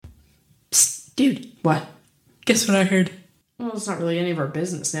Dude, what? Guess what I heard? Well, it's not really any of our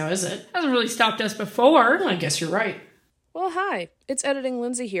business now, is it? Hasn't really stopped us before. Well, I guess you're right. Well, hi. It's Editing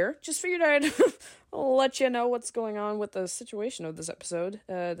Lindsay here. Just figured I'd let you know what's going on with the situation of this episode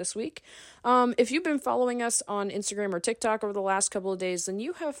this week. If you've been following us on Instagram or TikTok over the last couple of days, then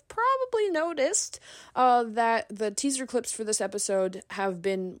you have probably noticed that the teaser clips for this episode have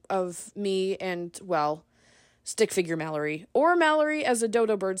been of me and, well, stick figure Mallory, or Mallory as a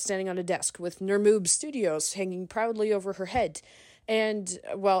dodo bird standing on a desk with Nermoob Studios hanging proudly over her head. And,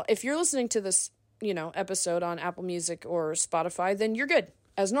 well, if you're listening to this, episode on Apple Music or Spotify, then you're good.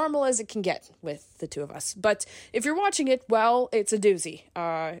 As normal as it can get with the two of us. But if you're watching it, well, it's a doozy.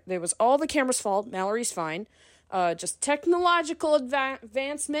 It was all the camera's fault. Mallory's fine. Just technological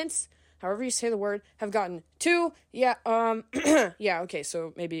advancements, however you say the word, have gotten too, okay,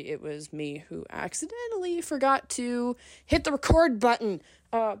 so maybe it was me who accidentally forgot to hit the record button,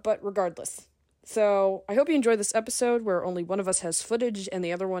 but regardless. So, I hope you enjoyed this episode where only one of us has footage and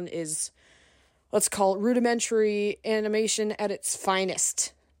the other one is, let's call it rudimentary animation at its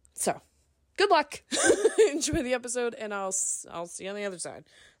finest. So, good luck. Enjoy the episode, and I'll see you on the other side.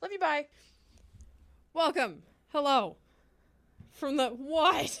 Love you, bye. Welcome. Hello. From the,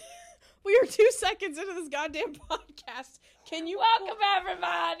 what? We are 2 seconds into this goddamn podcast. Welcome,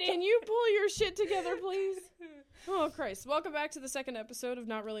 everybody. Can you pull your shit together, please? Oh, Christ. Welcome back to the second episode of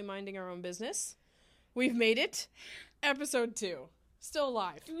Not Really Minding Our Own Business. We've made it. Episode 2. Still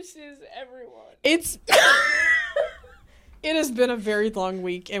alive. Deuces, everyone. It has been a very long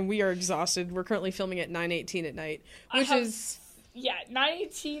week, and we are exhausted. We're currently filming at 9:18 at night, which is... Yeah,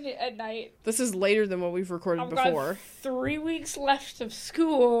 9:18 at night. This is later than what we've recorded before. Got 3 weeks left of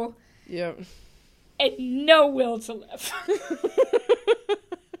school. Yep. And no will to live.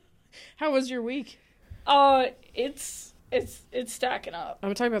 How was your week? It's stacking up.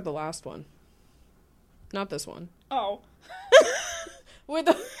 I'm talking about the last one. Not this one. Oh. With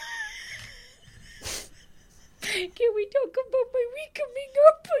the... Can we talk about my week coming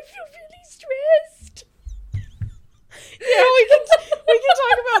up? I feel really stressed. Yeah, we can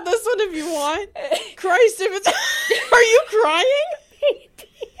talk about this one if you want. Christ, if it's... Are you crying?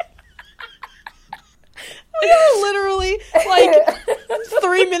 We are literally,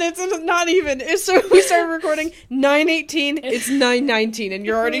 3 minutes into, not even. So we started recording 9:18, it's 9:19, and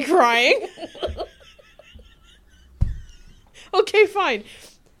you're already crying? Okay, fine.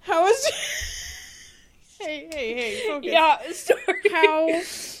 How was... Hey, focus. Yeah, sorry. How...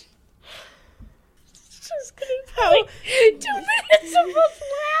 Just gonna 2 minutes of us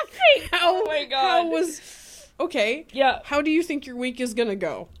laughing. Oh my god. How was... Okay. Yeah. How do you think your week is gonna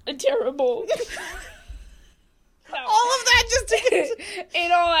go? Terrible. No. All of that just to get...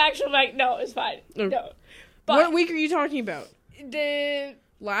 In all actual fact, no, it's fine. Oh. No. But what week are you talking about? The...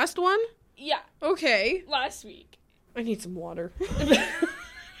 Last one? Yeah. Okay. Last week. I need some water.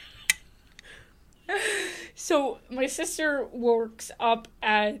 So, my sister works up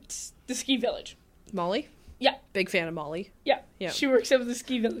at the ski village. Molly? Yeah. Big fan of Molly. Yeah. Yeah. She works up at the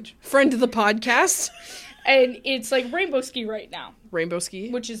ski village. Friend of the podcast. And it's like rainbow ski right now. Rainbow ski?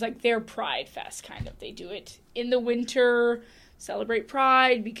 Which is like their Pride Fest, kind of. They do it in the winter, celebrate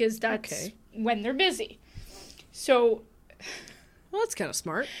Pride, because that's when they're busy. So... Well, that's kind of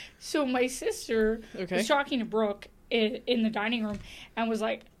smart. So my sister was talking to Brooke in the dining room and was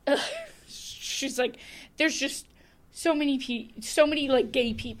like... She's like, there's just so many like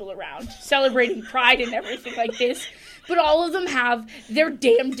gay people around celebrating Pride and everything like this, but all of them have their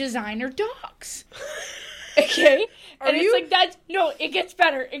damn designer dogs. Okay? It's like, that's, no, it gets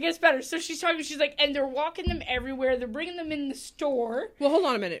better. So she's like, and they're walking them everywhere. They're bringing them in the store. Well, hold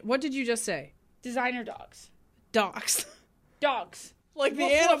on a minute. What did you just say? Designer dogs. Dogs. Dogs. Like the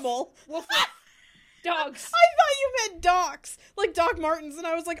woof, animal. Woof, woof. Dogs. I thought you meant docs. Like Doc Martens, and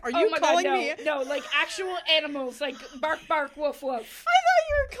I was like, are you calling me? No, like actual animals, like bark, bark, woof, woof. I thought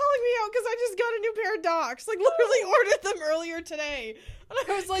you were calling me out because I just got a new pair of docs. Like, literally ordered them earlier today. And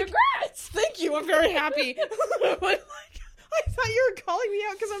I was like, congrats! Thank you, I'm very happy. But, like, I thought you were calling me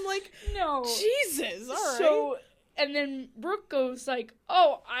out because I'm like, no. Jesus, all right. So, and then Brooke goes like,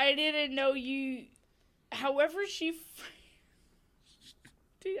 oh, I didn't know you... However she...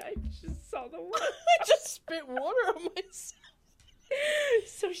 I just saw the water. I just spit water on myself.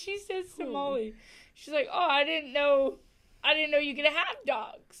 So she says to Molly, she's like, oh, I didn't know you could have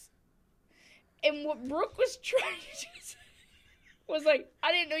dogs. And what Brooke was trying to do was like,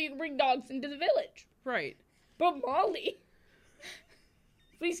 I didn't know you could bring dogs into the village. Right. But Molly,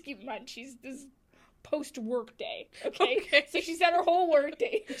 please keep in mind, she's this post-work day, okay? So she's had her whole work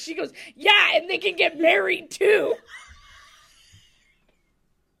day. She goes, yeah, and they can get married too.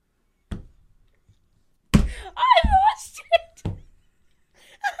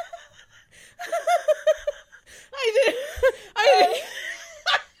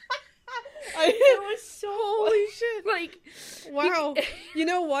 You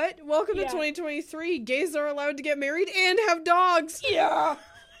know what? Welcome to 2023. Gays are allowed to get married and have dogs. Yeah.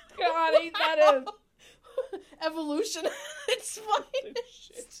 God, ain't that a... Evolution. It's fine.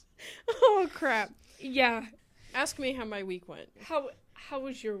 Shit. Oh, crap. Yeah. Ask me how my week went. How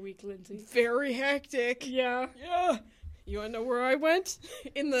was your week, Lindsay? Very hectic. Yeah. Yeah. You want to know where I went?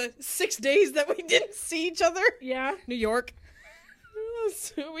 In the 6 days that we didn't see each other? Yeah. New York.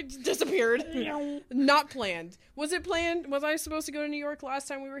 So we disappeared. Not planned. Was it planned? Was I supposed to go to New York last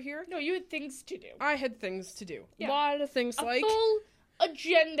time we were here? No, you had things to do. I had things to do. Yeah. A lot of things a like... full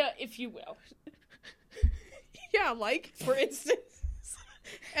agenda, if you will. Yeah, like, for instance,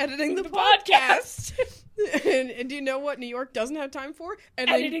 editing the podcast. and do you know what New York doesn't have time for?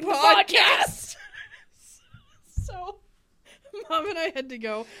 Editing the podcast. So, Mom and I had to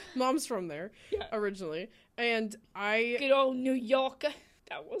go. Mom's from there, originally. And Good old New Yorker.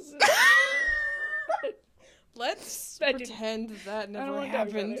 That wasn't... Let's pretend that never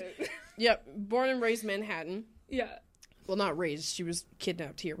happened. Yep, born and raised Manhattan. Yeah. Well, not raised. She was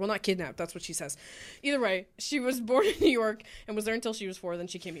kidnapped here. Well, not kidnapped. That's what she says. Either way, she was born in New York and was there until she was 4. Then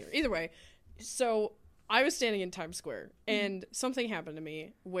she came here. Either way, so I was standing in Times Square and something happened to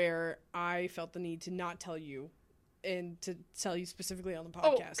me where I felt the need to not tell you and to tell you specifically on the podcast.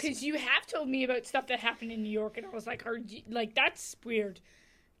 Oh, because you have told me about stuff that happened in New York, and I was like, that's weird.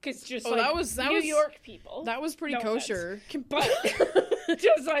 Because just that was New York people. That was pretty kosher. But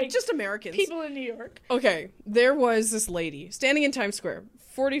just Americans. People in New York. Okay, there was this lady standing in Times Square,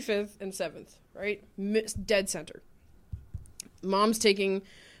 45th and 7th, right? Dead center. Mom's taking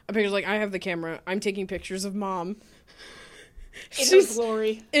a picture, like, I have the camera. I'm taking pictures of Mom. In her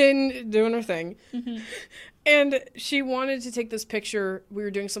glory. Doing her thing. Mm-hmm. And she wanted to take this picture. We were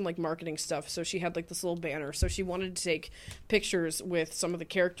doing some, like, marketing stuff, so she had, like, this little banner. So she wanted to take pictures with some of the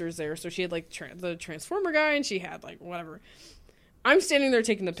characters there. So she had, like, the Transformer guy, and she had, like, whatever. I'm standing there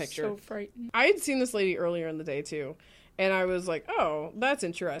taking the picture. So frightened. I had seen this lady earlier in the day, too. And I was like, oh, that's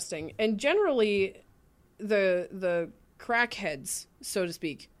interesting. And generally, the crackheads, so to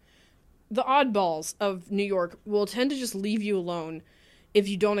speak, the oddballs of New York will tend to just leave you alone if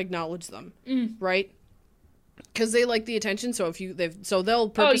you don't acknowledge them, right? Because they like the attention, so they'll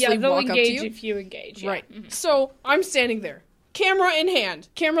purposely walk up to you. If you engage, right? Mm-hmm. So I'm standing there, camera in hand,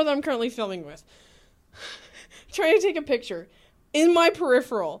 camera that I'm currently filming with, trying to take a picture. In my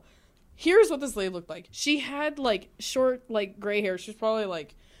peripheral, here's what this lady looked like. She had like short, like gray hair. She was probably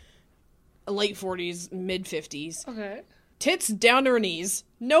like late 40s, mid 50s. Okay. Tits down to her knees,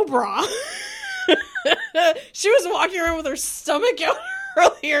 no bra. She was walking around with her stomach out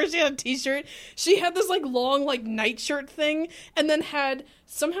earlier. She had a t-shirt. She had this like long like nightshirt thing, and then had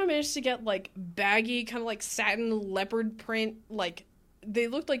somehow managed to get like baggy kind of like satin leopard print, like they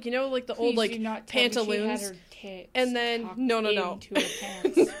looked like, you know, like the old like pantaloons. And then no.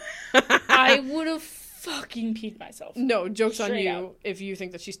 I would have fucking peed myself. No, joke's on you out. If you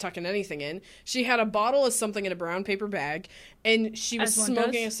think that she's tucking anything in. She had a bottle of something in a brown paper bag, and she was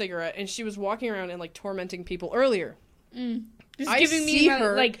smoking a cigarette, and she was walking around and like tormenting people earlier. Just giving me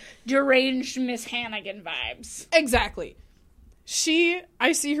like deranged Miss Hannigan vibes. Exactly.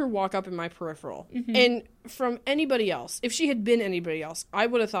 I see her walk up in my peripheral. Mm-hmm. And from anybody else, if she had been anybody else, I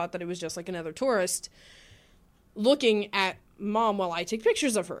would have thought that it was just like another tourist looking at Mom while I take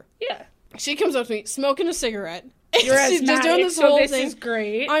pictures of her. Yeah. She comes up to me, smoking a cigarette. You're she's asthmatic, just doing this so whole this thing. is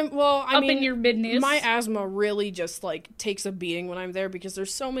great. I mean, in your business. My asthma really just like takes a beating when I'm there because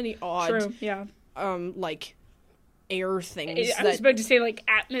there's so many odd, like air things. I was about to say like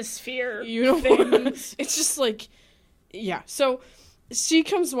atmosphere. Things. It's just like, yeah. So she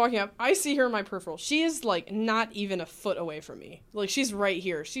comes walking up. I see her in my peripheral. She is like not even a foot away from me. Like she's right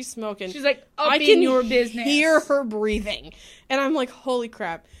here. She's smoking. She's like in your business. Hear her breathing, and I'm like, holy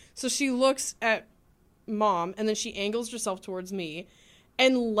crap. So she looks at Mom, and then she angles herself towards me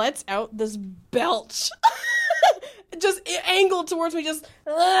and lets out this belch. Just angled towards me, just,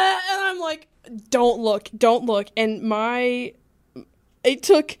 and I'm like, don't look. And it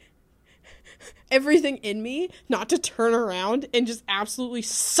took everything in me not to turn around and just absolutely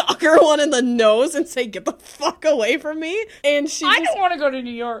sock her one in the nose and say, get the fuck away from me. And I don't want to go to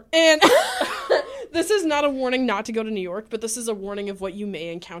New York. And this is not a warning not to go to New York, but this is a warning of what you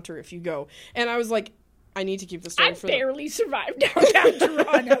may encounter if you go. And I was like, I need to keep this story for I barely survived downtown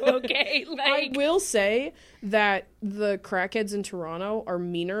Toronto, okay? I will say that the crackheads in Toronto are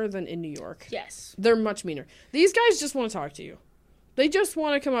meaner than in New York. Yes. They're much meaner. These guys just want to talk to you. They just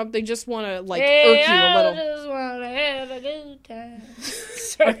want to come up. They just want to, like, irk you a little. I just want to have a good time.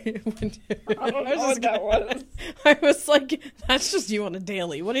 Sorry. I don't know what that was. I was like, that's just you on a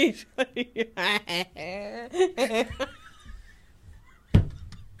daily. What are you...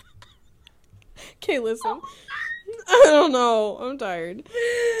 Okay, listen. I don't know. I'm tired.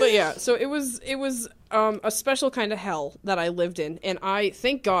 But yeah, so it was a special kind of hell that I lived in, and I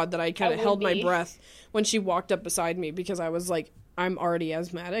thank God that I kind of held my breath when she walked up beside me, because I was like, I'm already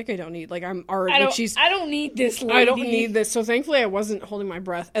asthmatic. I don't need, like, I'm already, I don't need this lady. I don't need this. So thankfully I wasn't holding my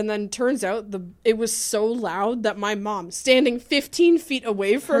breath. And then turns out it was so loud that my mom, standing 15 feet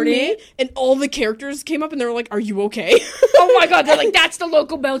away from me, and all the characters came up and they were like, are you okay? Oh my God. They're like, that's the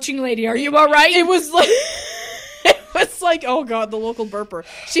local belching lady. Are you all right? It was like... It's like, oh God, the local burper.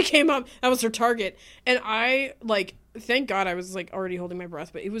 She came up, that was her target. And I, like, thank God I was, like, already holding my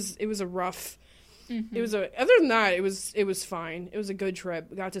breath, but it was a rough, other than that, it was fine. It was a good trip.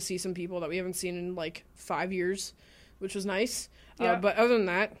 We got to see some people that we haven't seen in, like, 5 years, which was nice. Yeah. But other than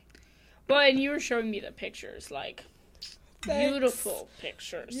that. Well, and you were showing me the pictures, like, beautiful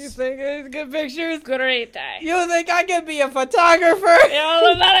pictures. You think it's good pictures? Great day. You think I could be a photographer?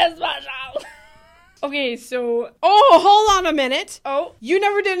 Yeah, that is special. Okay, so... Oh, hold on a minute. Oh? You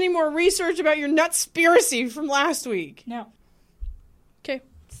never did any more research about your nutspiracy from last week. No. Okay.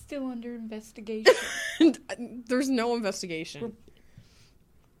 Still under investigation. There's no investigation.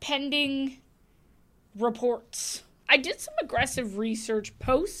 Pending reports. I did some aggressive research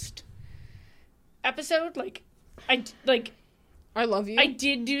post-episode. I love you. I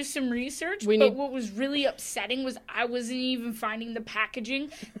did do some research, but what was really upsetting was I wasn't even finding the packaging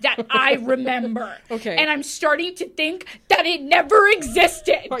that I remember. Okay. And I'm starting to think that it never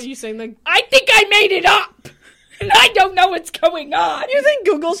existed. Are you saying that? I think I made it up. And I don't know what's going on. You think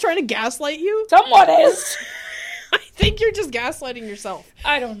Google's trying to gaslight you? Someone is. I think you're just gaslighting yourself.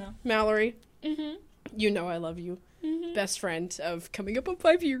 I don't know. Mallory. Mm-hmm. You know I love you. Mm-hmm. Best friend of coming up on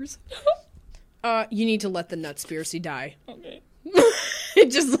 5 years. You need to let the nutspiracy die. Okay.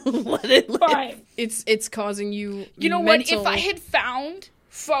 Just let it live. Fine. It's causing you. You know what? If I had found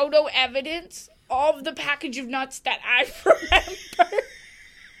photo evidence of the package of nuts that I remember,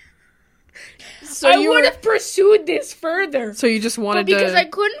 I would have pursued this further. So you just wanted to. But because I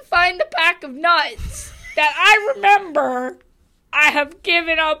couldn't find the pack of nuts that I remember, I have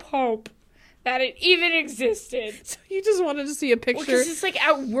given up hope that it even existed. So you just wanted to see a picture. Because it's like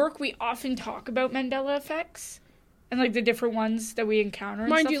at work we often talk about Mandela effects. And, like, the different ones that we encounter and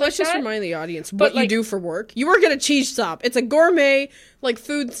Mind stuff you, like let's just that. remind the audience what you do for work. You work at a cheese shop. It's a gourmet, like,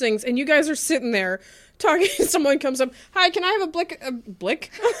 food things, and you guys are sitting there talking. Someone comes up, hi, can I have a blick?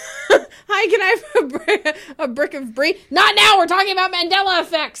 Hi, can I have a brick of brie? Not now, we're talking about Mandela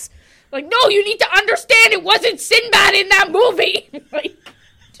effects. Like, no, you need to understand it wasn't Sinbad in that movie. Like,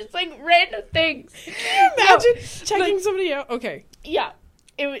 just, like, random things. Can you imagine checking somebody out? Okay. Yeah.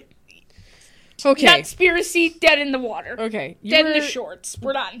 It was... Okay. Nutspiracy, dead in the water. Okay. Dead in the shorts.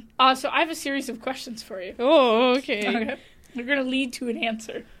 We're done. So I have a series of questions for you. Oh, okay. They're going to lead to an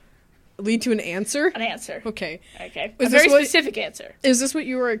answer. Lead to an answer? An answer. Okay. Okay. A very specific answer. Is this what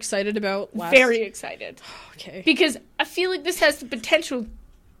you were excited about last? Very excited. Okay. Because I feel like this has the potential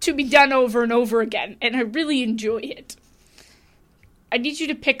to be done over and over again, and I really enjoy it. I need you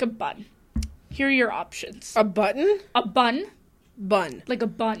to pick a bun. Here are your options. A button? A bun. Bun. Like a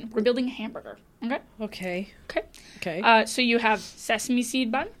bun. We're building a hamburger. Okay? Okay. Okay. Okay. So you have sesame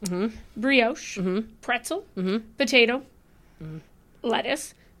seed bun, brioche, pretzel, potato,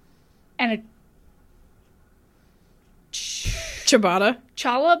 lettuce, and a ciabatta.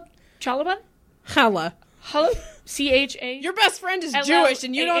 Challah bun? Challah. Challah? C-H-A? Your best friend is L-L-A-H? Jewish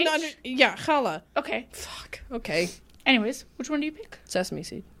and you don't yeah, challah. Okay. Fuck. Okay. Anyways, which one do you pick? Sesame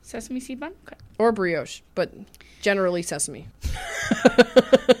seed. Sesame seed bun? Okay. Or brioche, but generally sesame.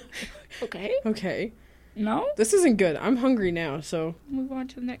 Okay. Okay. No? This isn't good. I'm hungry now, so... Move on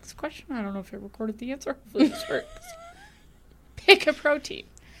to the next question. I don't know if I recorded the answer. Hopefully this works. Pick a protein.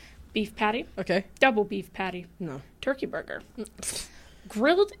 Beef patty. Okay. Double beef patty. No. Turkey burger.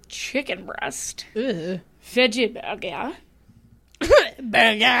 Grilled chicken breast. Ugh. Veggie burger.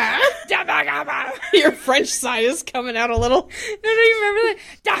 Burger. Your French side is coming out a little. No, you remember that?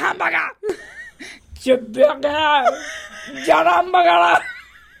 The hamburger. The burger. The hamburger.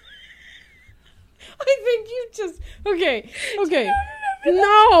 I think you just... Okay.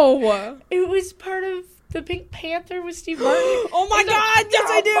 No. It was part of the Pink Panther with Steve Martin. Oh my God, yes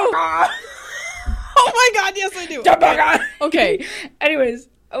I do. Oh my God, yes I do. Okay. Anyways.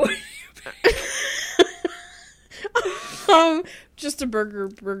 Just a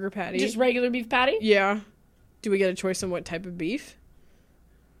burger patty. Just regular beef patty? Yeah. Do we get a choice on what type of beef?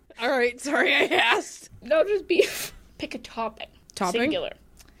 All right, sorry I asked. No, just beef. Pick a topping. Topping? Singular.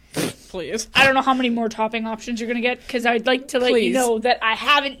 Please. I don't know how many more topping options you're going to get, because I'd like to let you know that I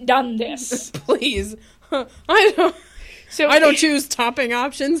haven't done this. Please. I don't choose topping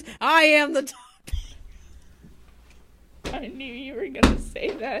options. I am the topping. I knew you were going to say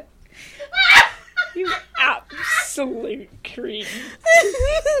that. You absolute creep.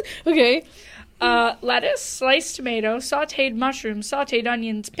 Okay. Lettuce, sliced tomato, sauteed mushrooms, sauteed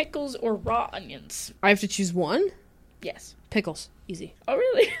onions, pickles, or raw onions. I have to choose one? Yes. Pickles. Easy. Oh,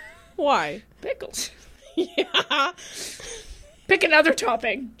 really? Why? Pickles. Yeah. Pick another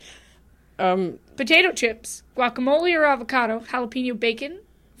topping. Potato chips, guacamole or avocado, jalapeno bacon,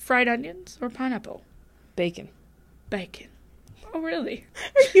 fried onions, or pineapple. Bacon. Bacon. Oh, really?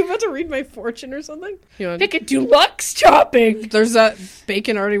 Are you about to read my fortune or something? Pick a deluxe topping. There's that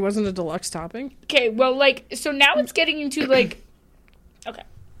bacon already wasn't a deluxe topping? Okay, well, so now it's getting into, okay.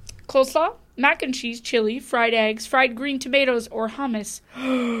 Coleslaw, mac and cheese, chili, fried eggs, fried green tomatoes, or hummus.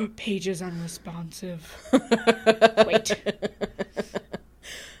 Paige is unresponsive. Wait.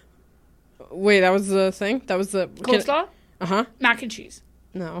 Wait, that was the thing? That was the... Coleslaw? Uh-huh. Mac and cheese.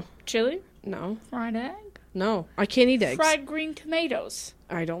 No. Chili? No. Fried egg? No. I can't eat eggs. Fried green tomatoes.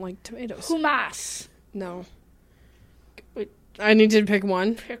 I don't like tomatoes. Hummus. No. Wait. I need to pick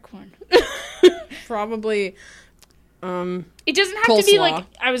one. Pick one. Probably, It doesn't have coleslaw. to be like...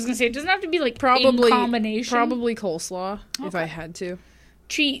 I was going to say, it doesn't have to be like probably, in combination. Probably coleslaw, if I had to.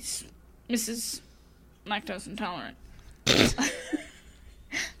 Cheese. Mrs. Lactose Intolerant.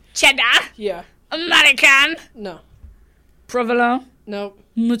 Cheddar. Yeah. American. No. Provolone. Nope.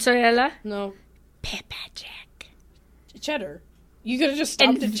 Mozzarella. No. Pepper jack. Cheddar. You could have just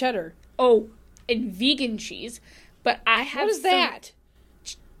stopped at cheddar. Oh, and vegan cheese. But I have... What is that?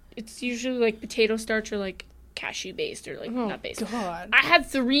 It's usually like potato starch or like cashew based or like nut based. God. I had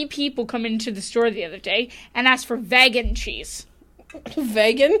 3 people come into the store the other day and ask for vegan cheese.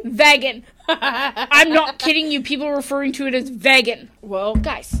 Vegan? Vegan. I'm not kidding you. People are referring to it as vegan. Well,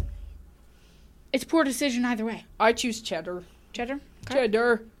 Guys, it's poor decision either way. I choose cheddar. Cheddar? Okay.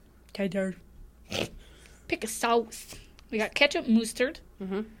 Cheddar. Cheddar. Pick a sauce. We got ketchup mustard,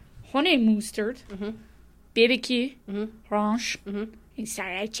 Mm-hmm. honey mustard, Mm-hmm. barbecue, Mm-hmm. ranch, Mm-hmm. and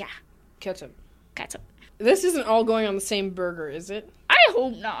sriracha. Ketchup. Ketchup. This isn't all going on the same burger, is it? I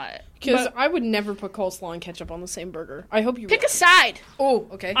hope not. Because But I would never put coleslaw and ketchup on the same burger. I hope you... pick a side. Oh,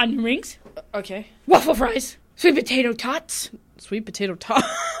 okay. Onion rings, Okay. waffle fries, sweet potato tots. Sweet potato top.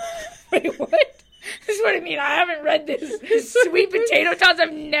 Wait, what? This is what I mean. I haven't read this. Sweet potato tots.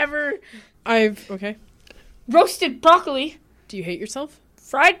 I've never... Okay. Roasted broccoli, Do you hate yourself?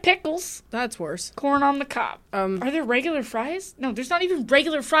 fried pickles, That's worse. corn on the cob. Are there regular fries? No, there's not even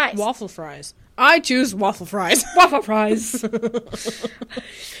regular fries. Waffle fries. I choose waffle fries. Waffle fries.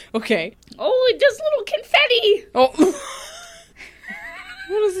 Okay. Oh, it does little confetti. Oh.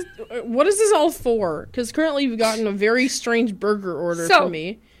 What is this all for? Because currently you've gotten a very strange burger order from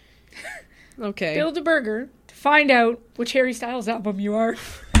me. Okay. Build a burger to find out which Harry Styles album you are.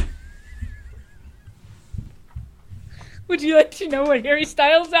 Would you like to know what Harry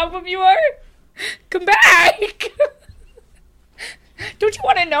Styles album you are? Come back. Don't you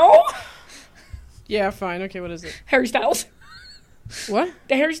want to know? Yeah, fine. Okay, what is it? Harry Styles. What?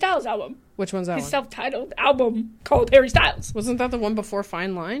 The Harry Styles album. Which one's that His one? self-titled album called Harry Styles. Wasn't that the one before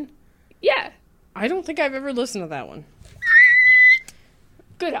Fine Line? Yeah. I don't think I've ever listened to that one.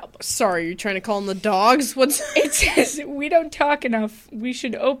 Good album. Sorry, you're trying to call them the dogs? What's... It says, we don't talk enough. We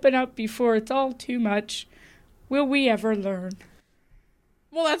should open up before it's all too much. Will we ever learn?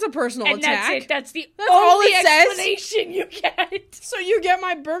 Well, that's a personal And attack. that's it. That's the That's all only it says? explanation you get. So you get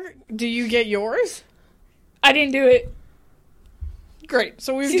my burger. Do you get yours? I didn't do it. Great.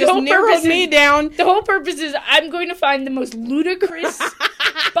 So we've See, the just whole narrowed purpose me is- down. The whole purpose is I'm going to find the most ludicrous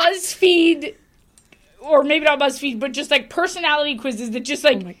BuzzFeed, or maybe not BuzzFeed, but just like personality quizzes that just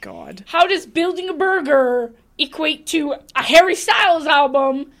like, Oh my god. how does building a burger equate to a Harry Styles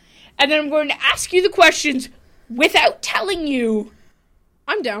album? And then I'm going to ask you the questions without telling you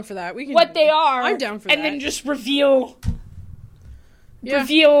I'm down for that. We can what they are. I'm down for and that. then just reveal Yeah.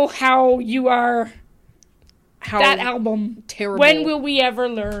 how you are How that album. terrible. When will we ever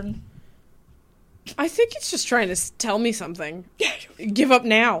learn? I think it's just trying to tell me something. Give up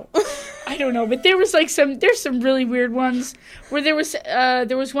now. I don't know, but there's some really weird ones where there was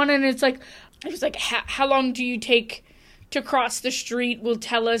one and it was like how long do you take to cross the street will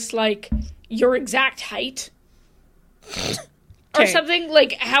tell us like your exact height or something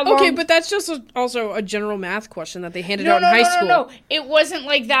like how long. Okay, but that's just also a general math question that they handed out in high school. No, it wasn't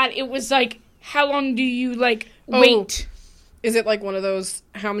like that. It was like how long do you like wait? Is it like one of those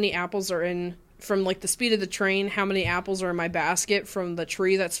how many apples are in from like the speed of the train, how many apples are in my basket from the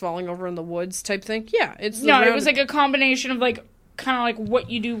tree that's falling over in the woods type thing? Yeah, it's it was like a combination of like kind of like what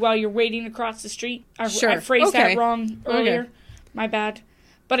you do while you're waiting to cross the street. I phrased that wrong earlier. Okay. My bad.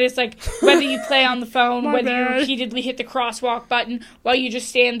 But it's like, whether you play on the phone, My whether bad. you repeatedly hit the crosswalk button, while you just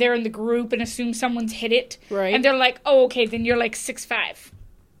stand there in the group and assume someone's hit it. Right. And they're like, oh, okay, then you're like 6'5".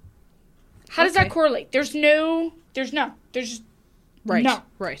 How does that correlate? There's just Right. no.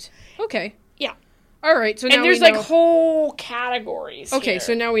 Right. Okay. Yeah. All right. So now And there's we know... like whole categories. Okay, here.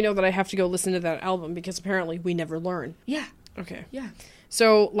 so now we know that I have to go listen to that album because apparently we never learn. Yeah. Okay. Yeah.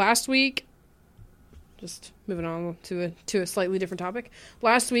 So last week, just moving on to a slightly different topic.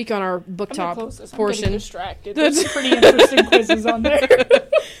 Last week on our BookTok portion, I'm getting distracted. There's some pretty interesting quizzes on there.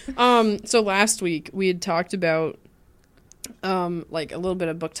 So last week we had talked about like a little bit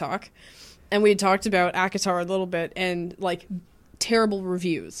of BookTok, and we had talked about ACOTAR a little bit and like terrible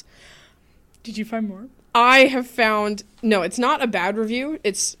reviews. Did you find more? I have found no, it's not a bad review.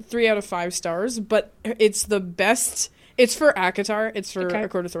 It's 3 out of 5 stars, but it's the best. It's for ACOTAR. It's for A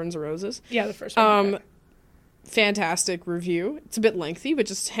Court of Thorns and Roses. Yeah, the first one. Okay. Fantastic review. It's a bit lengthy, but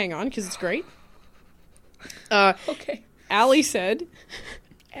just hang on because it's great. Okay. Allie said,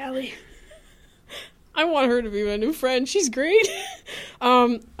 Allie. I want her to be my new friend. She's great.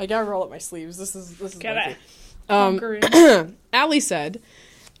 I gotta roll up my sleeves. This is Gotta lengthy. Allie said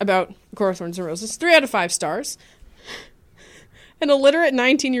about A Court of Thorns and Roses, 3 out of 5 stars. An illiterate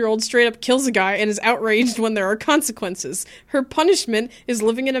 19-year-old straight up kills a guy and is outraged when there are consequences. Her punishment is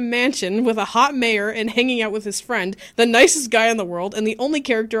living in a mansion with a hot mayor and hanging out with his friend, the nicest guy in the world, and the only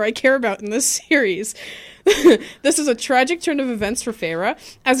character I care about in this series. This is a tragic turn of events for Feyre,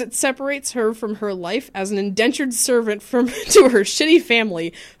 as it separates her from her life as an indentured servant to her shitty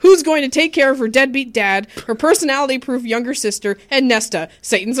family. Who's going to take care of her deadbeat dad, her personality-proof younger sister, and Nesta,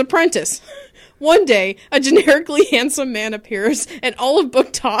 Satan's apprentice? One day, a generically handsome man appears, and all of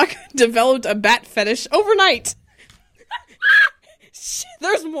BookTok developed a bat fetish overnight.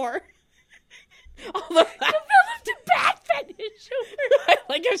 There's more. Developed a bat fetish. I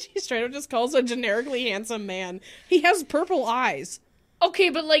like how she straight up just calls a generically handsome man. He has purple eyes. Okay,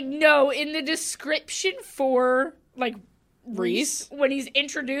 but like, no, in the description for like Reese, when he's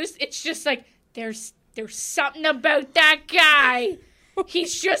introduced, it's just like there's something about that guy.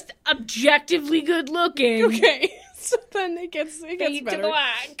 He's just objectively good looking. Okay, so then it gets Fade better. to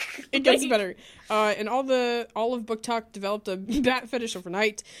black. It gets better. And all of BookTok developed a bat fetish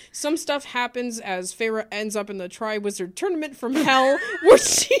overnight. Some stuff happens as Feyre ends up in the Tri-Wizard tournament from hell, where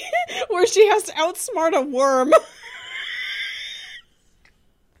she has to outsmart a worm.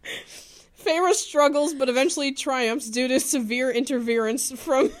 Feyre struggles, but eventually triumphs due to severe interference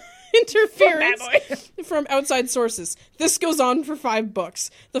from outside sources. This goes on for 5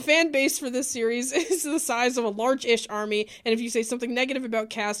 books. The fan base for this series is the size of a large-ish army, and if you say something negative about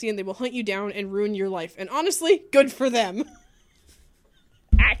Cassian, they will hunt you down and ruin your life. And honestly, good for them.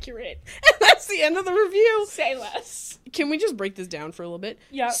 Accurate. And that's the end of the review. Say less. Can we just break this down for a little bit?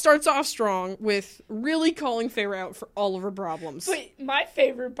 Yeah. Starts off strong with really calling Feyre out for all of her problems. But my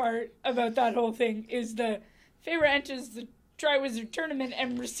favorite part about that whole thing is the Feyre enters the Tri-Wizard tournament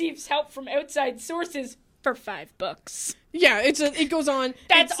and receives help from outside sources for 5 books. Yeah, it goes on.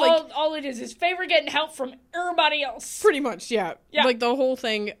 That's it's like, all it is Feyre getting help from everybody else. pretty much, yeah. Like the whole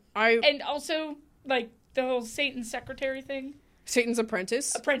thing. And also like the whole Satan's secretary thing. Satan's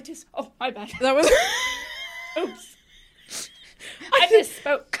apprentice. Oh, my bad. That was. Oops. I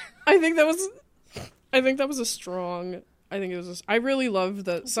misspoke. I think that was a strong. I really love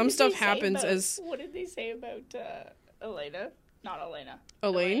that some stuff happens as. What did they say about Elena? Not Elena.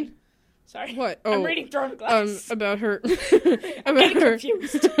 Elaine? Sorry. What? Oh, I'm reading Throne of Glass. About her. I'm getting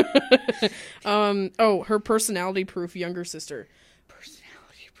confused. Her personality-proof younger sister.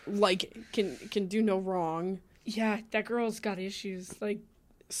 Personality-proof. Like can do no wrong. Yeah, that girl's got issues. Like,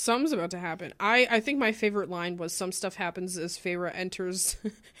 something's about to happen. I think my favorite line was some stuff happens as Feyre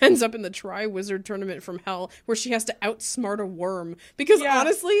ends up in the Tri-Wizard tournament from hell, where she has to outsmart a worm. Because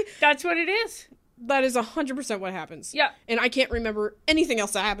honestly, that's what it is. That is 100% what happens. Yeah. And I can't remember anything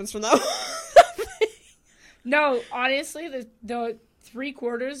else that happens from that. No, honestly, the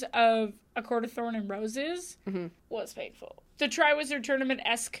 3/4 of A Court of Thorn and Roses was painful. The Tri-Wizard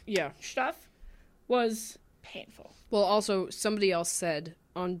tournament-esque stuff was painful. Well, also, somebody else said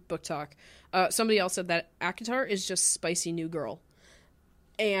on BookTok, that ACOTAR is just spicy new girl.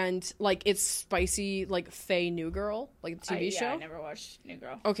 And, like, it's spicy, like, Faye New Girl, like the TV show. I never watched New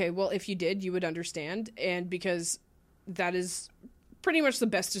Girl. Okay, well, if you did, you would understand. And because that is pretty much the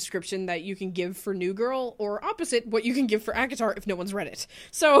best description that you can give for New Girl, or opposite, what you can give for ACOTAR if no one's read it.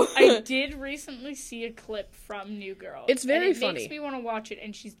 So I did recently see a clip from New Girl. It's very and it funny. Makes me want to watch it.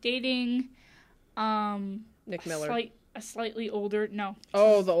 And she's dating, Nick Miller. a slightly older, no.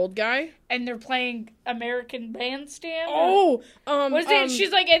 Oh, the old guy? And they're playing American Bandstand. Oh, what's it?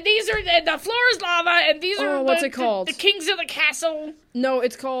 She's like, and these are, and the floor is lava, and these are what's it called? The kings of the castle. No,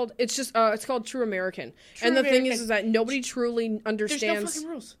 it's called True American. And the thing is that nobody truly understands. There's no fucking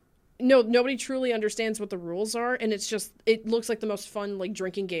rules. No, nobody truly understands what the rules are, and it looks like the most fun, like,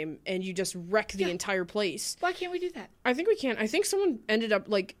 drinking game, and you just wreck the entire place. Why can't we do that? I think we can. I think someone ended up,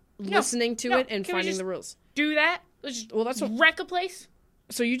 like, listening to it and finding the rules. Do that? Let's just wreck a place?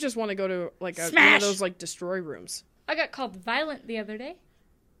 So you just want to go to, like, one of those, like, destroy rooms. I got called violent the other day.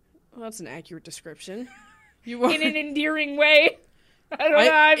 Well, that's an accurate description. In an endearing way. I don't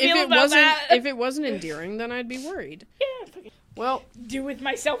know how I feel about that. If it wasn't endearing, then I'd be worried. Yeah, well, do with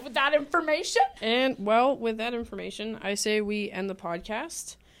myself with that information. And well, with that information, I say we end the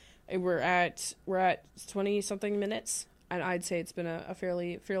podcast. We're at 20 something minutes, and I'd say it's been a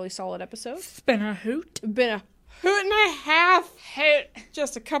fairly solid episode. It's been a hoot. Been a hoot and a half. Hoot.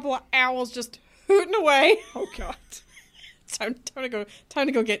 Just a couple of owls just hooting away. Oh God. Time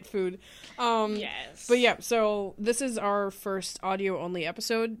to go get food. Yes. But yeah, so this is our first audio only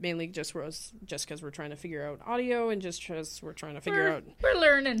episode, mainly just because we're trying to figure out audio and just because we're trying to figure out. We're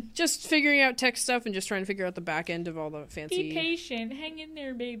learning. Just figuring out tech stuff and just trying to figure out the back end of all the fancy. Be patient, hang in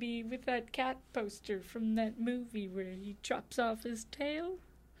there, baby, with that cat poster from that movie where he chops off his tail.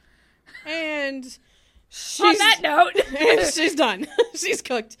 And on that note, she's done. She's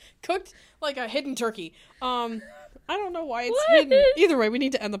cooked like a hidden turkey. I don't know why it's hidden. Either way, we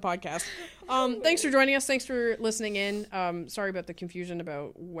need to end the podcast. Thanks for joining us. Thanks for listening in. Sorry about the confusion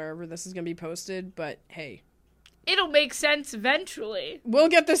about wherever this is going to be posted, but hey. It'll make sense eventually. We'll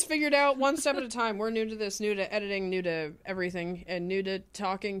get this figured out one step at a time. We're new to this, new to editing, new to everything, and new to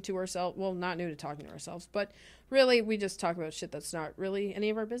talking to ourselves. Well, not new to talking to ourselves, but really, we just talk about shit that's not really any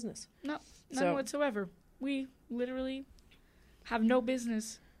of our business. No, none whatsoever. We literally have no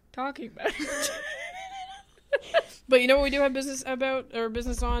business talking about it. But you know what we do have business about, or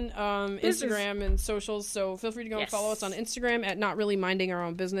business on? Instagram and socials, so feel free to go and follow us on Instagram at Not Really Minding Our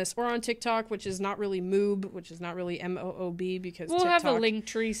Own Business, or on TikTok, which is Not Really Moob, which is Not Really MOOB, because we'll TikTok, have a link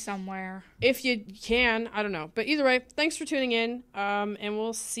tree somewhere. If you can, I don't know. But either way, thanks for tuning in, and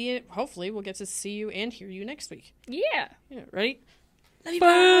we'll see you, hopefully we'll get to see you and hear you next week. Yeah. Ready? Love you,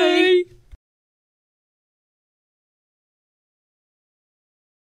 bye!